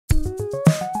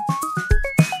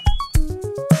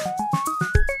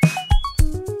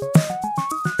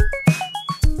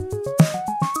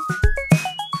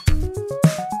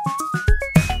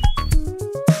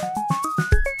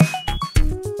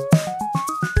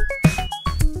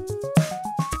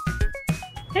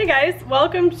guys,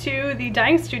 welcome to the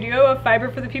dyeing studio of Fiber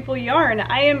for the People Yarn.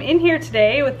 I am in here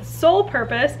today with the sole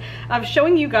purpose of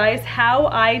showing you guys how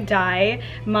I dye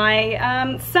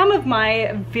my some of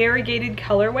my variegated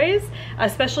colorways,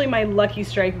 especially my Lucky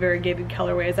Strike variegated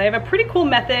colorways. I have a pretty cool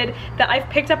method that I've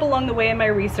picked up along the way in my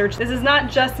research. This is not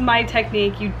just my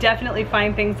technique. You definitely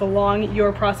find things along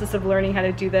your process of learning how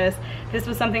to do this. This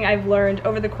was something I've learned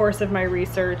over the course of my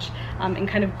research and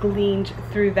kind of gleaned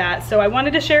through that. So I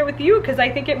wanted to share it with you because I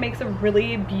think it makes a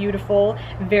really beautiful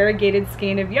variegated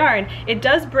skein of yarn. It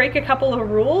does break a couple of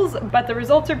rules, but the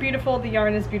results are beautiful, the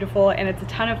yarn is beautiful, and it's a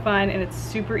ton of fun, and it's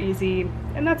super easy,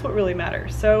 and that's what really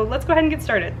matters. So let's go ahead and get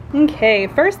started. Okay,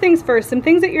 first things first, some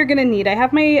things that you're gonna need. I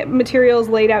have my materials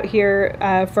laid out here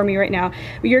for me right now.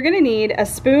 You're gonna need a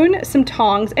spoon, some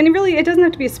tongs, and really it doesn't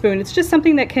have to be a spoon, it's just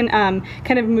something that can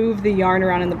kind of move the yarn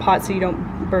around in the pot so you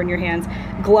don't burn your hands.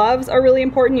 Gloves are really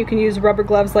important. You can use rubber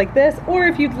gloves like this, or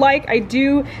if you'd like, I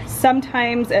do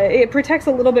sometimes, it protects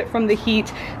a little bit from the heat,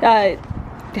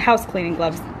 house cleaning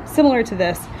gloves, similar to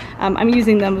this. I'm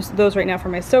using those right now for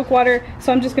my soak water,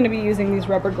 so I'm just going to be using these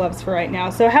rubber gloves for right now.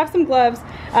 So have some gloves.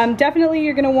 Definitely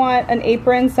you're going to want an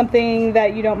apron, something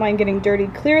that you don't mind getting dirty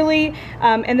clearly.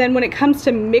 And then when it comes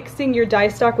to mixing your dye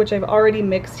stock, which I've already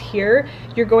mixed here,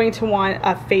 you're going to want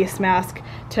a face mask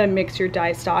to mix your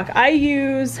dye stock. I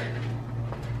use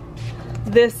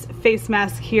this face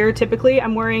mask here typically.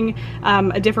 I'm wearing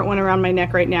a different one around my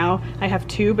neck right now. I have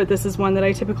two, but this is one that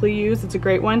I typically use. It's a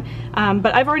great one.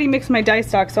 But I've already mixed my dye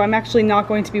stock, so I'm actually not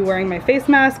going to be wearing my face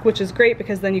mask, which is great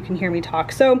because then you can hear me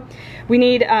talk. So we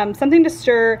need something to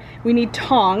stir. We need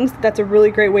tongs. That's a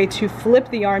really great way to flip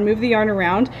the yarn, move the yarn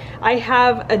around. I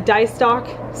have a dye stock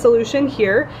solution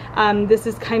here. This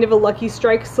is kind of a Lucky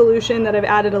Strike solution that I've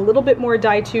added a little bit more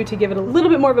dye to give it a little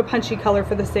bit more of a punchy color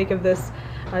for the sake of this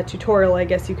tutorial, I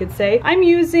guess you could say. I'm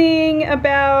using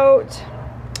about,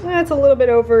 it's a little bit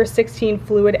over 16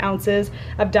 fluid ounces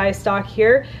of dye stock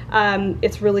here.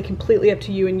 It's really completely up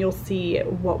to you, and you'll see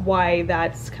why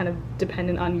that's kind of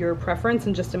dependent on your preference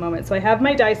in just a moment. So I have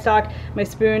my dye stock, my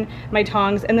spoon, my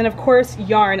tongs, and then of course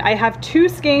yarn. I have two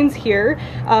skeins here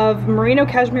of Merino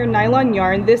Cashmere nylon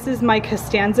yarn. This is my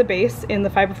Costanza base in the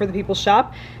Fiber for the People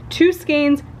shop. Two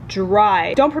skeins,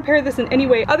 dry. Don't prepare this in any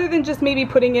way other than just maybe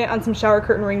putting it on some shower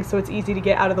curtain rings so it's easy to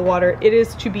get out of the water. It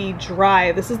is to be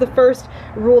dry. This is the first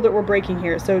rule that we're breaking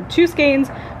here. So two skeins,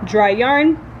 dry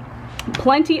yarn,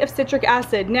 plenty of citric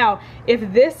acid. Now,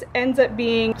 if this ends up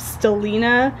being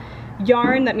stellina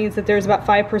yarn, that means that there's about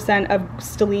 5% of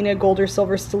stellina, gold or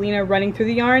silver stellina running through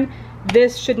the yarn.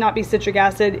 This should not be citric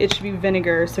acid, it should be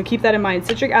vinegar. So keep that in mind.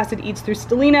 Citric acid eats through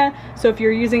stellina, so if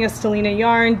you're using a stellina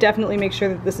yarn, definitely make sure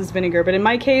that this is vinegar. But in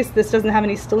my case, this doesn't have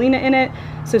any stellina in it,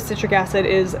 so citric acid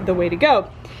is the way to go.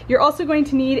 You're also going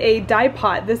to need a dye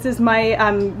pot. This is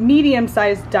my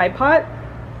medium-sized dye pot.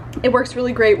 It works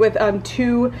really great with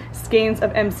two skeins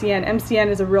of MCN. MCN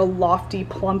is a real lofty,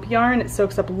 plump yarn. It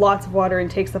soaks up lots of water and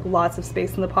takes up lots of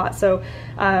space in the pot. So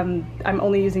I'm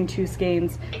only using two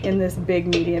skeins in this big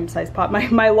medium-sized pot.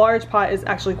 My large pot is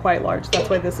actually quite large. That's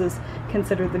why this is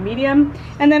considered the medium.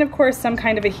 And then of course some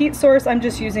kind of a heat source. I'm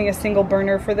just using a single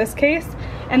burner for this case.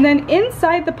 And then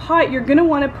inside the pot, you're gonna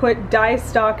wanna put dye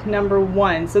stock number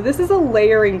 1. So this is a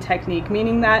layering technique,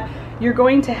 meaning that you're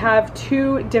going to have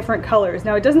two different colors.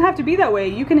 Now it doesn't have to be that way.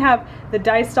 You can have the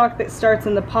dye stock that starts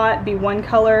in the pot be one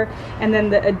color, and then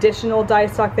the additional dye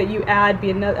stock that you add be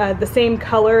another, the same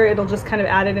color. It'll just kind of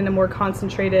add it in a more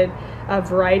concentrated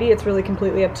variety. It's really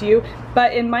completely up to you.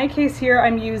 But in my case here,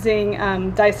 I'm using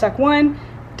dye stock 1,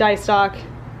 dye stock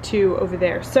 2 over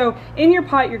there. So in your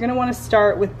pot, you're gonna wanna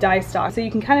start with dye stock. So you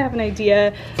can kind of have an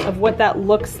idea of what that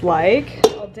looks like.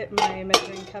 I'll dip my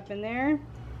measuring cup in there.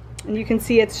 And you can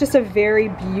see it's just a very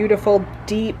beautiful,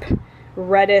 deep,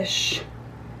 reddish,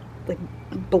 like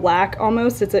black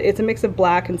almost. It's a mix of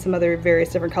black and some other various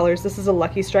different colors. This is a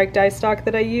Lucky Strike dye stock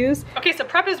that I use. Okay, so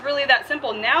prep is really that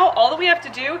simple. Now all that we have to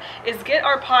do is get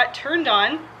our pot turned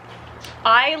on.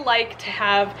 I like to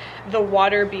have the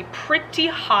water be pretty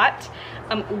hot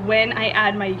when I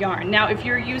add my yarn. Now, if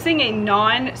you're using a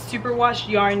non-superwash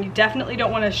yarn, you definitely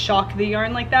don't want to shock the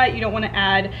yarn like that. You don't want to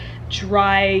add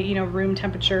dry, you know, room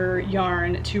temperature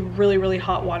yarn to really, really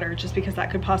hot water, just because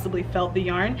that could possibly felt the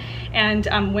yarn. And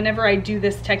whenever I do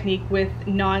this technique with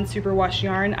non-superwash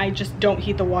yarn, I just don't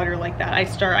heat the water like that.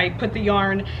 I put the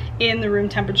yarn in the room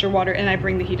temperature water and I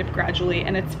bring the heat up gradually,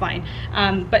 and it's fine.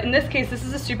 But in this case, this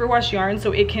is a superwash yarn,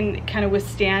 so it can kind of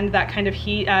withstand that kind of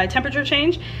heat, temperature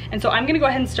change. And so I'm gonna go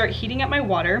ahead and start heating up my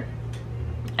water.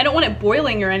 I don't want it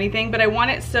boiling or anything, but I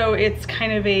want it so it's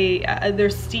kind of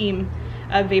there's steam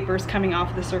vapors coming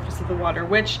off the surface of the water,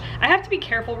 which I have to be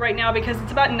careful right now because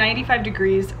it's about 95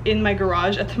 degrees in my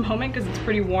garage at the moment because it's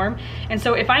pretty warm. And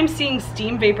so if I'm seeing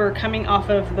steam vapor coming off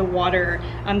of the water,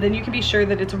 then you can be sure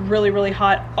that it's really, really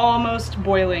hot, almost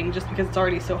boiling, just because it's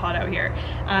already so hot out here.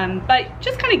 But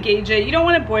just kind of gauge it. You don't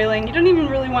want it boiling. You don't even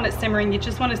really want it simmering. You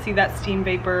just want to see that steam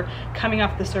vapor coming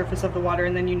off the surface of the water,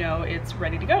 and then you know it's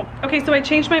ready to go. Okay, so I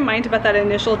changed my mind about that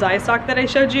initial dye stock that I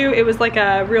showed you. It was like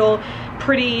a real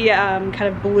pretty kind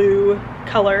of blue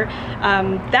color.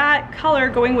 That color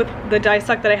going with the dye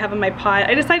stock that I have in my pot,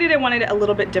 I decided I wanted it a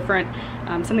little bit different,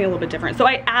 something a little bit different. So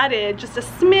I added just a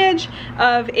smidge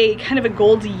of a kind of a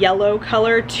gold yellow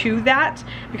color to that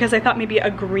because I thought maybe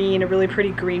a green, a really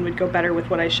pretty green would go better with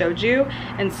what I showed you.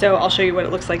 And so I'll show you what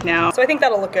it looks like now. So I think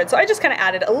that'll look good. So I just kind of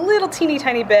added a little teeny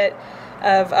tiny bit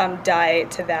of dye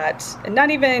to that, and not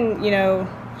even, you know,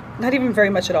 not even very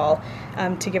much at all,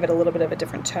 to give it a little bit of a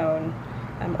different tone,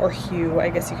 or hue, I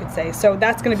guess you could say. So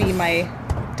that's gonna be my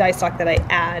dye stock that I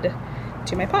add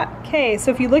to my pot. Okay,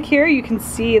 so if you look here, you can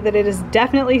see that it is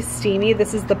definitely steamy.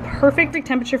 This is the perfect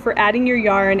temperature for adding your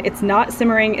yarn. It's not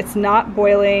simmering, it's not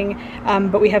boiling,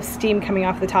 but we have steam coming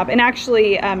off the top. And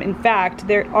actually, in fact,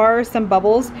 there are some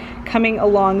bubbles coming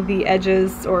along the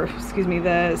edges, or excuse me,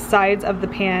 the sides of the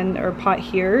pan or pot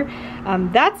here.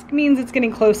 That means it's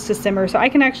getting close to simmer. So I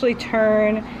can actually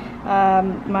turn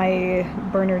my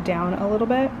burner down a little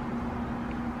bit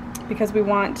because we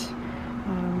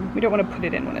don't want to put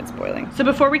it in when it's boiling. So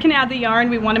before we can add the yarn,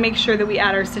 we want to make sure that we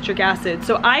add our citric acid.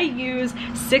 So I use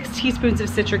 6 teaspoons of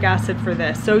citric acid for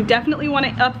this. So definitely want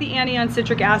to up the ante on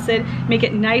citric acid, make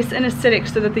it nice and acidic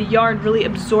so that the yarn really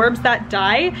absorbs that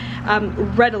dye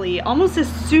readily. Almost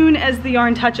as soon as the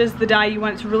yarn touches the dye, you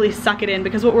want it to really suck it in,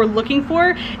 because what we're looking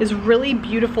for is really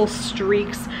beautiful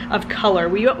streaks of color.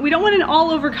 We don't want an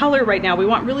all over color right now. We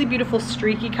want really beautiful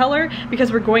streaky color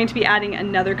because we're going to be adding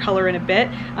another color in a bit.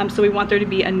 So we want there to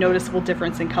be a noticeable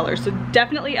difference in color. So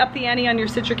definitely up the ante on your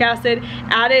citric acid,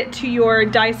 add it to your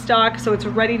dye stock so it's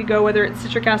ready to go, whether it's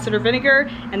citric acid or vinegar,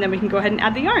 and then we can go ahead and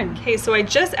add the yarn. Okay, so I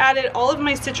just added all of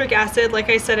my citric acid. Like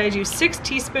I said, I do 6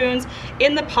 teaspoons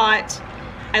in the pot.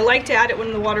 I like to add it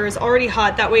when the water is already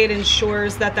hot. That way it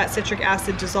ensures that that citric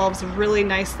acid dissolves really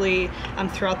nicely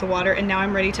throughout the water. And now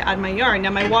I'm ready to add my yarn.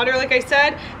 Now my water, like I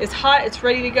said, is hot. It's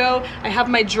ready to go. I have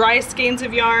my dry skeins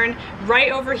of yarn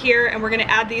right over here, and we're gonna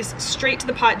add these straight to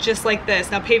the pot just like this.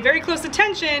 Now pay very close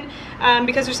attention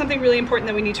because there's something really important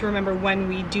that we need to remember when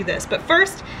we do this. But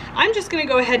first, I'm just gonna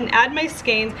go ahead and add my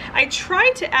skeins. I try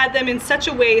to add them in such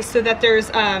a way so that there's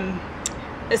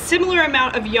a similar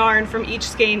amount of yarn from each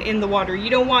skein in the water. You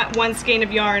don't want one skein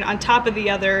of yarn on top of the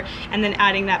other and then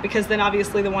adding that, because then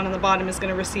obviously the one on the bottom is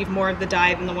going to receive more of the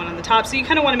dye than the one on the top. So you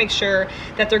kind of want to make sure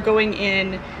that they're going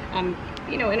in,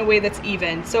 you know, in a way that's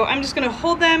even. So I'm just going to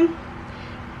hold them,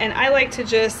 and I like to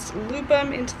just loop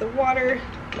them into the water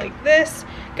like this.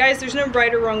 Guys, there's no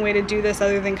right or wrong way to do this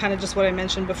other than kind of just what I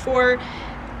mentioned before.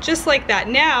 Just like that.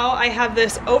 Now I have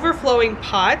this overflowing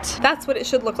pot. That's what it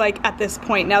should look like at this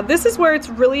point. Now this is where it's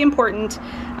really important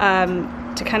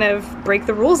to kind of break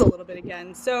the rules a little bit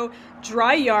again. So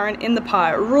dry yarn in the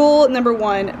pot. Rule number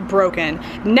 1, broken.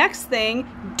 Next thing,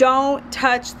 don't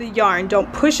touch the yarn.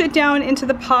 Don't push it down into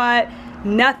the pot.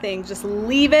 Nothing, just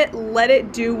leave it, let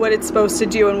it do what it's supposed to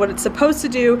do. And what it's supposed to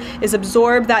do is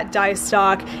absorb that dye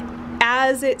stock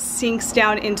as it sinks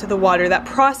down into the water. That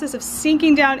process of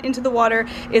sinking down into the water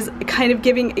is kind of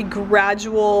giving a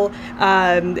gradual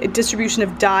distribution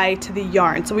of dye to the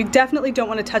yarn. So we definitely don't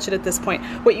want to touch it at this point.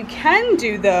 What you can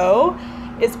do though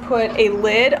is put a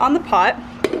lid on the pot.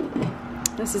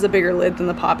 This is a bigger lid than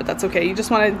the pot, but that's okay. You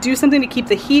just want to do something to keep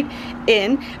the heat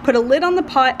in. Put a lid on the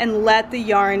pot and let the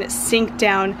yarn sink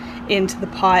down into the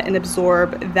pot and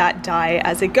absorb that dye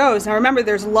as it goes. Now remember,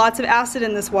 there's lots of acid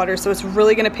in this water, so it's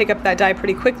really going to pick up that dye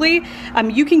pretty quickly.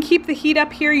 You can keep the heat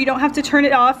up here. You don't have to turn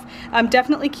it off.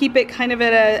 Definitely keep it kind of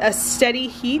at a steady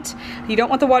heat. You don't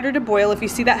want the water to boil. If you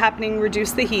see that happening,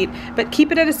 reduce the heat, but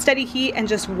keep it at a steady heat and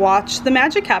just watch the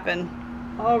magic happen.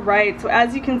 All right, so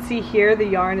as you can see here, the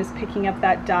yarn is picking up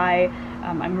that dye.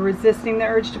 I'm resisting the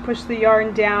urge to push the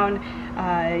yarn down.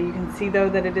 You can see though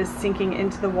that it is sinking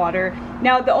into the water.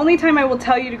 Now the only time I will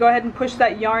tell you to go ahead and push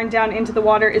that yarn down into the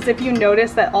water is if you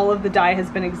notice that all of the dye has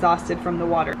been exhausted from the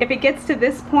water. If it gets to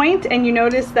this point and you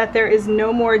notice that there is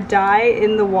no more dye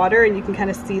in the water, and you can kind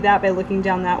of see that by looking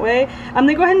down that way, then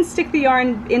go ahead and stick the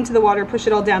yarn into the water, push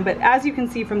it all down. But as you can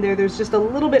see from there, there's just a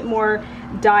little bit more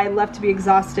dye left to be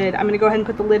exhausted. I'm going to go ahead and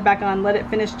put the lid back on, let it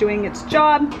finish doing its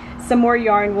job. Some more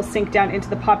yarn will sink down into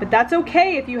the pot, but that's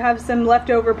okay if you have some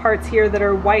leftover parts here that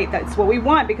are white. That's what we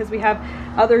want, because we have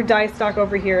other dye stock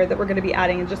over here that we're going to be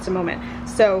adding in just a moment.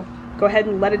 So go ahead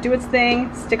and let it do its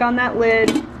thing, stick on that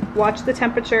lid, watch the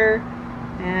temperature,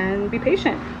 and be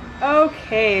patient.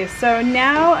 Okay, so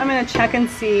now I'm gonna check and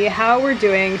see how we're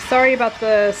doing. Sorry about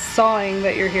the sawing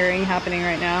that you're hearing happening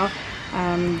right now.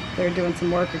 They're doing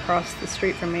some work across the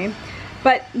street from me.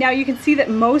 But now you can see that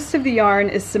most of the yarn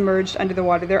is submerged under the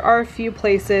water. There are a few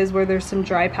places where there's some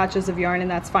dry patches of yarn, and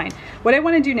that's fine. What I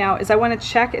want to do now is I want to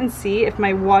check and see if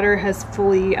my water has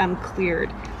fully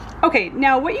cleared. Okay,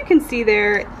 now what you can see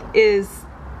there is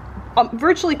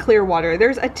virtually clear water.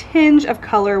 There's a tinge of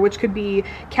color, which could be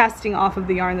casting off of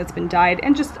the yarn that's been dyed,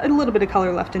 and just a little bit of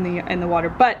color left in the water,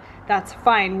 but that's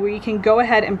fine. We can go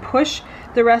ahead and push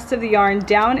the rest of the yarn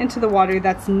down into the water.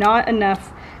 That's not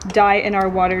enough dye in our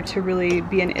water to really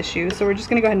be an issue. So we're just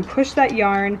gonna go ahead and push that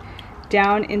yarn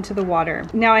down into the water.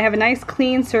 Now I have a nice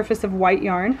clean surface of white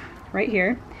yarn right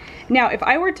here. Now if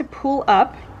I were to pull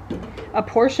up a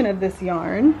portion of this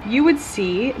yarn, you would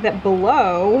see that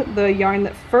below the yarn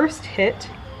that first hit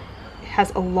has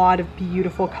a lot of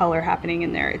beautiful color happening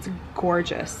in there. It's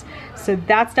gorgeous. So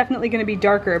that's definitely going to be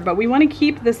darker, but we want to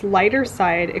keep this lighter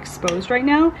side exposed right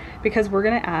now because we're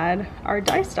going to add our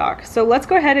dye stock. So let's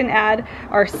go ahead and add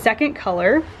our second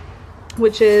color,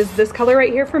 which is this color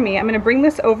right here for me. I'm going to bring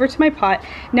this over to my pot.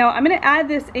 Now I'm going to add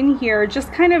this in here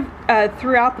just kind of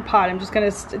throughout the pot. I'm just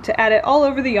going to add it all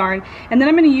over the yarn, and then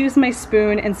I'm going to use my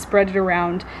spoon and spread it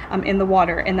around in the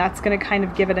water, and that's going to kind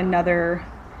of give it another,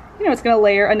 you know, it's going to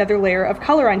layer another layer of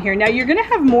color on here. Now you're going to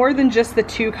have more than just the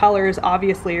two colors,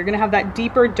 obviously. You're going to have that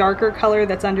deeper, darker color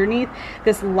that's underneath,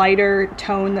 this lighter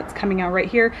tone that's coming out right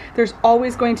here. There's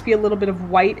always going to be a little bit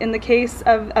of white in the case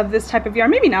of this type of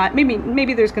yarn. Maybe not,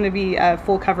 maybe there's going to be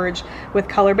full coverage with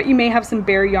color, but you may have some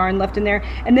bare yarn left in there.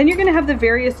 And then you're going to have the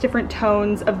various different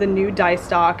tones of the new dye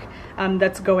stock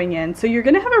that's going in. So you're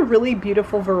going to have a really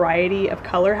beautiful variety of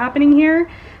color happening here.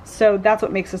 So that's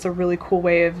what makes this a really cool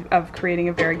way of creating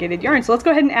a variegated yarn. So let's go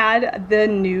ahead and add the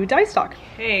new dye stock.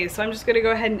 Okay, so I'm just going to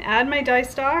go ahead and add my dye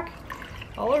stock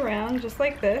all around just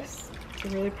like this. It's a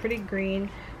really pretty green,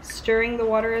 stirring the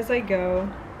water as I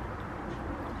go,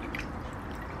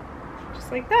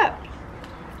 just like that.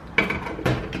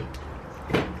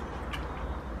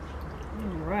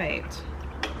 All right.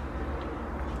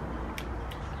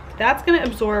 That's going to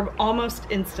absorb almost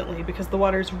instantly because the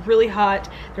water is really hot,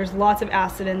 there's lots of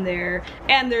acid in there,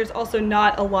 and there's also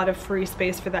not a lot of free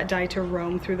space for that dye to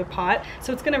roam through the pot,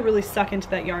 so it's going to really suck into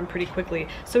that yarn pretty quickly.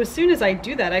 So as soon as I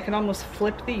do that, I can almost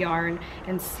flip the yarn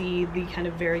and see the kind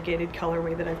of variegated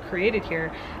colorway that I've created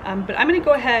here. But I'm going to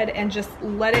go ahead and just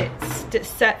let it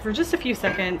set for just a few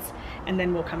seconds, and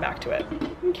then we'll come back to it.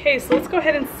 Okay, so let's go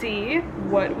ahead and see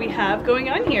what we have going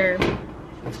on here.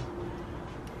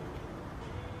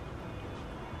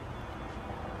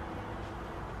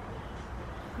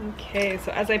 Okay,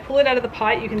 so as I pull it out of the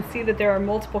pot, you can see that there are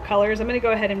multiple colors. I'm going to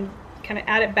go ahead and kind of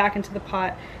add it back into the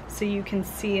pot so you can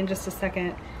see in just a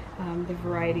second the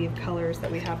variety of colors that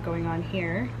we have going on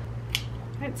here.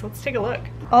 All right, so let's take a look.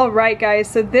 All right, guys,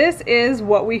 so this is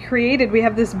what we created. We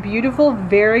have this beautiful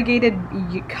variegated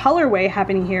colorway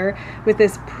happening here with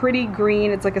this pretty green,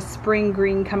 it's like a spring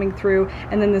green coming through,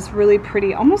 and then this really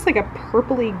pretty, almost like a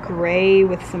purpley gray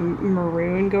with some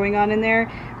maroon going on in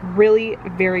there. Really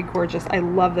very gorgeous. I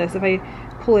love this. If I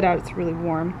pull it out, it's really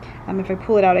warm. If I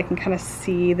pull it out, I can kind of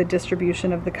see the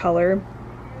distribution of the color.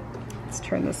 Let's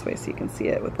turn this way so you can see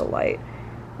it with the light.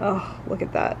 Oh, look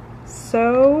at that.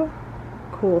 So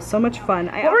cool, so much fun.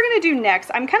 What we're gonna do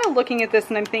next, I'm kind of looking at this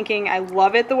and I'm thinking I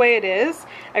love it the way it is.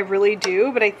 I really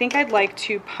do, but I think I'd like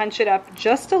to punch it up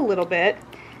just a little bit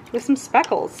with some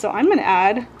speckles. So I'm gonna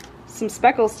add some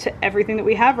speckles to everything that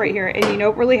we have right here, and you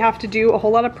don't really have to do a whole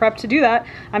lot of prep to do that.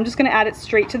 I'm just going to add it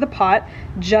straight to the pot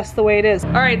just the way it is.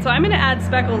 All right, so I'm going to add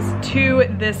speckles to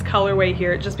this colorway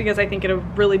here just because I think it'll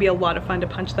really be a lot of fun to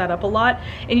punch that up a lot.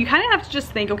 And you kind of have to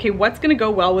just think, okay, what's going to go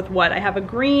well with what? I have a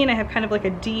green, I have kind of like a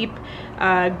deep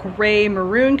gray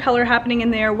maroon color happening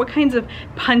in there. What kinds of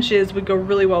punches would go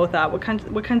really well with that? What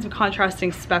kinds of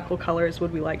contrasting speckle colors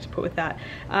would we like to put with that?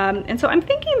 And so I'm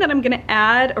thinking that I'm going to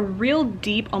add a real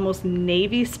deep, almost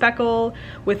navy speckle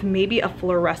with maybe a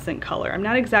fluorescent color. I'm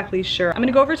not exactly sure. I'm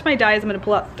gonna go over to my dyes. I'm gonna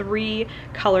pull out 3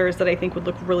 colors that I think would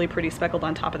look really pretty speckled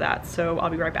on top of that. So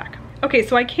I'll be right back. Okay,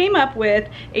 so I came up with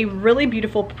a really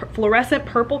beautiful fluorescent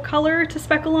purple color to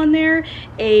speckle on there,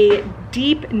 a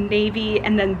deep navy,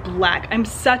 and then black. I'm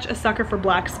such a sucker for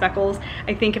black speckles.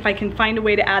 I think if I can find a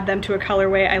way to add them to a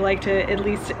colorway, I like to at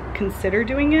least consider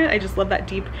doing it. I just love that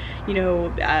deep, you know,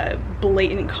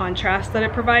 blatant contrast that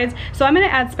it provides. So I'm gonna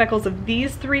add speckles of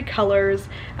these 3 colors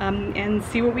and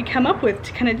see what we come up with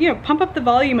to kind of, you know, pump up the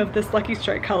volume of this Lucky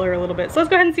Strike color a little bit. So let's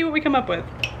go ahead and see what we come up with.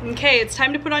 Okay, it's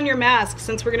time to put on your mask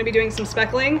since we're gonna be doing doing some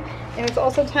speckling, and it's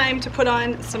also time to put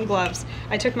on some gloves.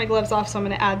 I took my gloves off, so I'm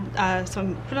gonna add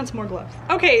put on some more gloves.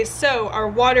 Okay, so our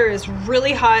water is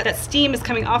really hot. That steam is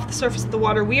coming off the surface of the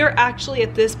water. We are actually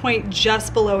at this point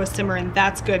just below a simmer, and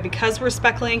that's good because we're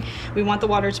speckling. We want the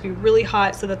water to be really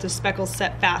hot so that the speckles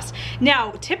set fast.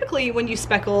 Now, typically when you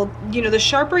speckle, you know, the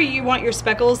sharper you want your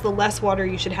speckles, the less water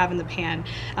you should have in the pan,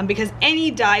 because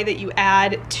any dye that you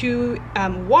add to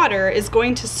water is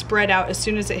going to spread out as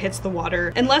soon as it hits the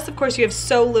water, unless of course you have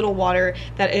so little water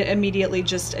that it immediately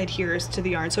just adheres to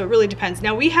the yarn. So it really depends.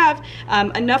 Now we have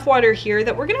enough water here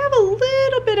that we're gonna have a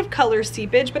little bit of color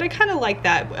seepage, but I kind of like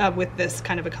that with this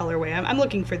kind of a colorway. I'm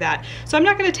looking for that. So I'm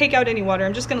not gonna take out any water,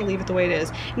 I'm just gonna leave it the way it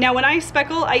is. Now when I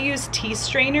speckle, I use tea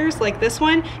strainers like this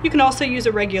one. You can also use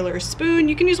a regular spoon.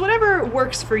 You can use whatever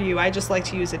works for you. I just like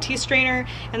to use a tea strainer,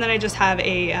 and then I just have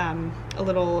a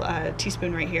little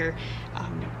teaspoon right here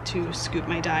to scoop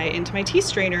my dye into my tea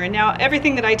strainer. And now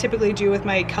everything that I typically do with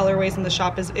my colorways in the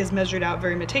shop is measured out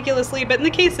very meticulously, but in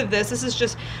the case of this is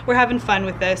just, we're having fun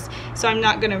with this, so I'm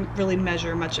not gonna really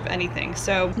measure much of anything.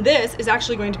 So this is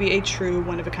actually going to be a true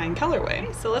one-of-a-kind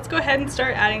colorway. So let's go ahead and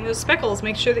start adding those speckles.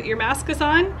 Make sure that your mask is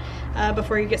on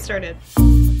before you get started.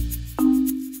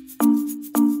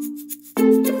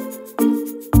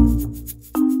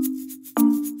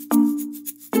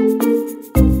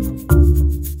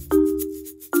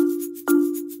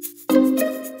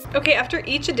 Okay, after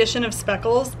each addition of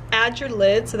speckles, add your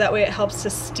lid so that way it helps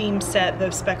to steam set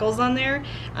those speckles on there,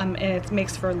 and it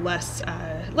makes for less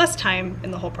time in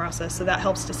the whole process, so that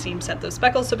helps to steam set those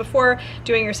speckles. So before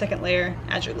doing your second layer,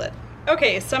 add your lid.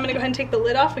 Okay, so I'm gonna go ahead and take the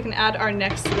lid off. We can add our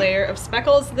next layer of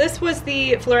speckles. This was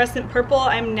the fluorescent purple.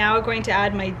 I'm now going to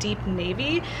add my deep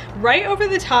navy right over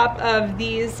the top of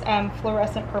these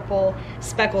fluorescent purple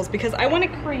speckles, because I want to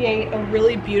create a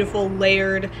really beautiful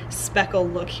layered speckle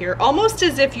look here, almost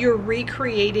as if you're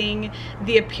recreating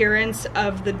the appearance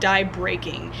of the dye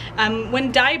breaking.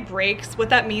 When dye breaks, what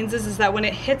that means is that when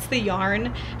it hits the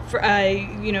yarn, for,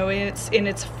 you know, in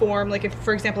its form, like if,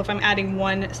 for example, if I'm adding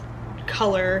one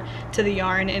color to the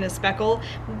yarn in a speckle,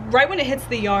 right when it hits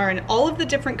the yarn, all of the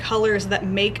different colors that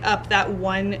make up that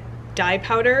one dye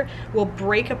powder will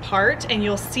break apart, and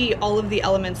you'll see all of the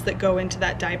elements that go into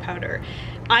that dye powder.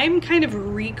 I'm kind of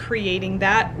recreating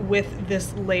that with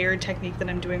this layered technique that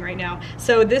I'm doing right now.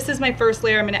 So this is my first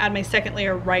layer. I'm going to add my second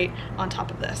layer right on top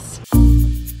of this.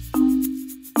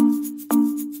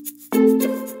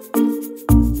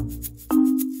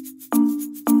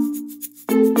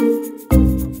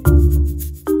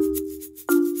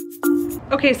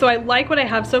 Okay, so I like what I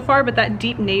have so far, but that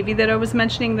deep navy that I was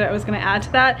mentioning that I was gonna add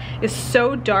to that is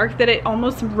so dark that it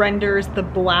almost renders the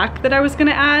black that I was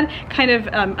gonna add kind of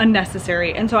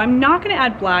unnecessary. And so I'm not gonna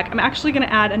add black. I'm actually gonna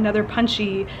add another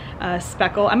punchy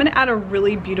speckle. I'm gonna add a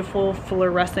really beautiful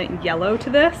fluorescent yellow to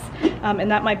this.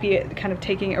 And that might be kind of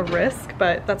taking a risk,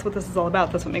 but that's what this is all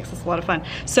about. That's what makes this a lot of fun.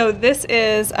 So this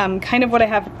is kind of what I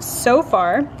have so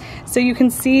far. So you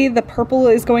can see the purple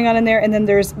is going on in there, and then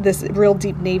there's this real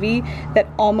deep navy that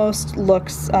almost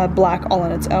looks black all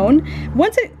on its own.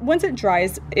 Once it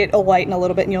dries, it'll lighten a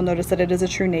little bit and you'll notice that it is a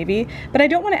true navy, but I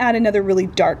don't want to add another really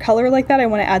dark color like that. I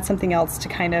want to add something else to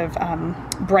kind of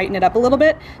brighten it up a little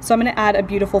bit. So I'm going to add a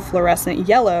beautiful fluorescent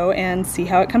yellow and see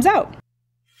how it comes out.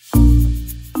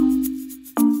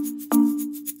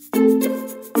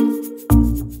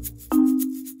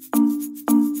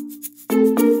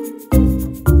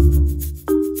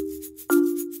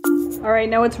 All right,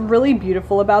 now what's really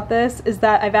beautiful about this is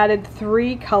that I've added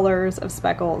 3 colors of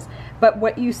speckles, but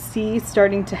what you see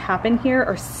starting to happen here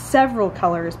are several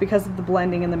colors because of the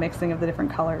blending and the mixing of the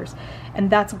different colors. And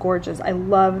that's gorgeous. I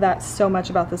love that so much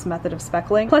about this method of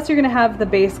speckling. Plus you're gonna have the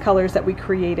base colors that we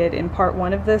created in part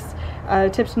 1 of this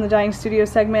Tips from the Dyeing Studio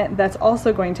segment that's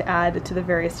also going to add to the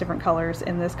various different colors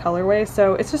in this colorway.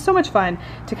 So it's just so much fun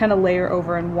to kind of layer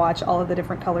over and watch all of the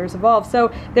different colors evolve.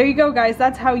 So there you go, guys.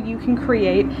 That's how you can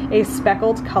create a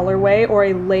speckled colorway or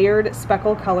a layered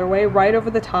speckled colorway right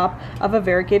over the top of a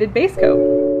variegated base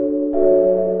coat.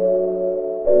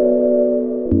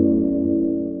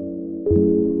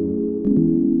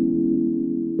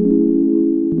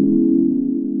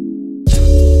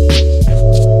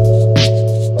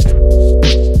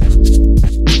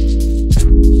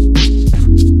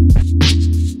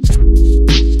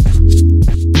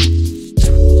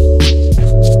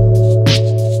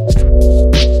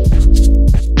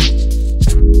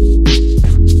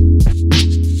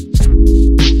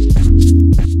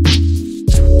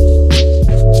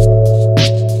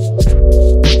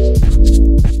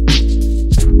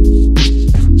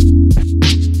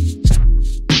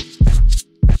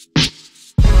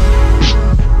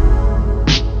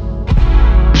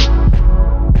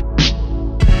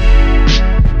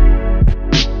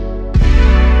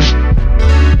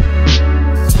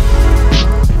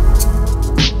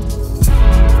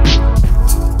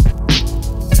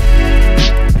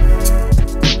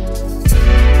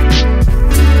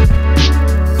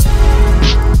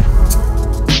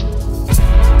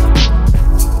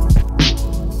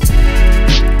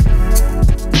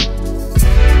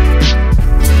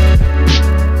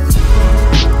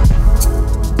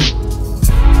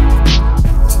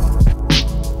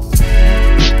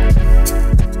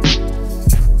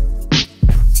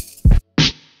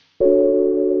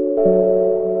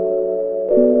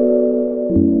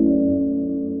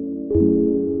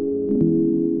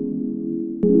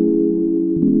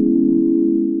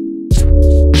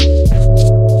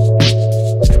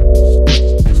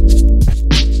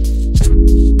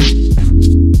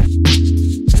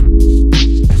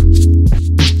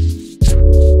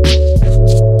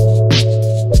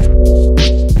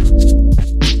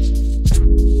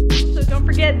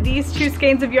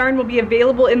 skeins of yarn will be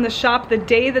available in the shop the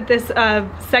day that this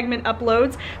segment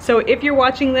uploads. So if you're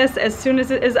watching this as soon as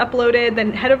it is uploaded,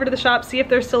 then head over to the shop, see if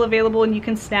they're still available, and you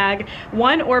can snag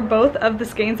one or both of the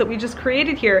skeins that we just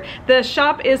created here. The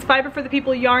shop is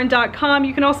fiberforthepeopleyarn.com.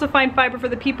 You can also find Fiber for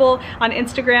the People on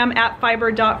Instagram at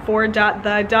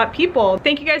fiber.for.the.people.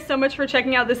 Thank you guys so much for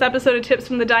checking out this episode of Tips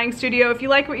from the Dyeing Studio. If you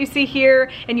like what you see here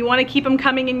and you want to keep them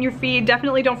coming in your feed,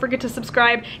 definitely don't forget to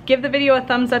subscribe. Give the video a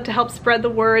thumbs up to help spread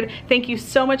the word. Thank you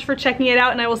so much for checking it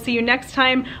out, and I will see you next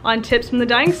time on Tips from the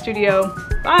Dyeing Studio.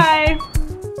 Bye!